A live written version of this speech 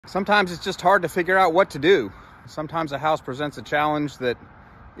Sometimes it's just hard to figure out what to do. Sometimes a house presents a challenge that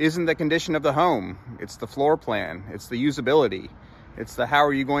isn't the condition of the home. It's the floor plan, it's the usability, it's the how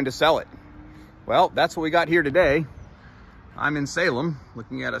are you going to sell it. Well, that's what we got here today. I'm in Salem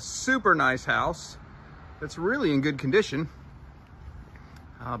looking at a super nice house that's really in good condition.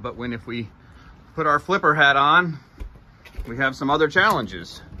 But if we put our flipper hat on, we have some other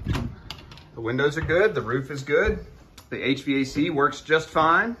challenges. The windows are good, the roof is good, the HVAC works just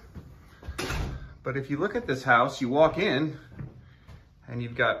fine. But if you look at this house, you walk in and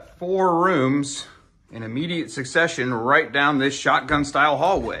you've got 4 rooms in immediate succession right down this shotgun style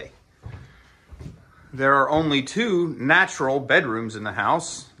hallway. There are only 2 natural bedrooms in the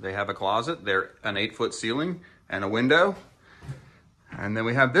house. They have a closet, they're an 8-foot ceiling and a window. And then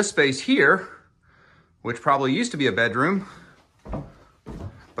we have this space here, which probably used to be a bedroom,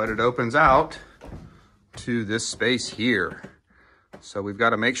 but it opens out to this space here. So we've got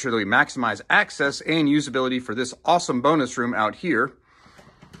to make sure that we maximize access and usability for this awesome bonus room out here.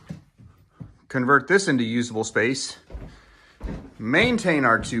 Convert this into usable space, maintain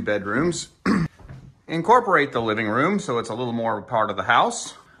our 2 bedrooms, incorporate the living room so it's a little more part of the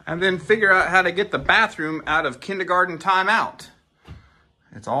house, and then figure out how to get the bathroom out of kindergarten timeout.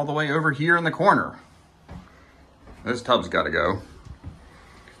 It's all the way over here in the corner. This tub's got to go.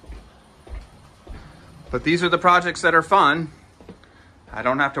 But these are the projects that are fun. I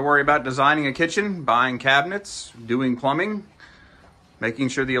don't have to worry about designing a kitchen, buying cabinets, doing plumbing, making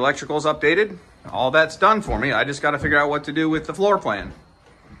sure the electrical's updated. All that's done for me. I just got to figure out what to do with the floor plan.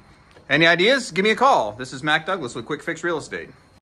 Any ideas? Give me a call. This is Mac Douglas with Quick Fix Real Estate.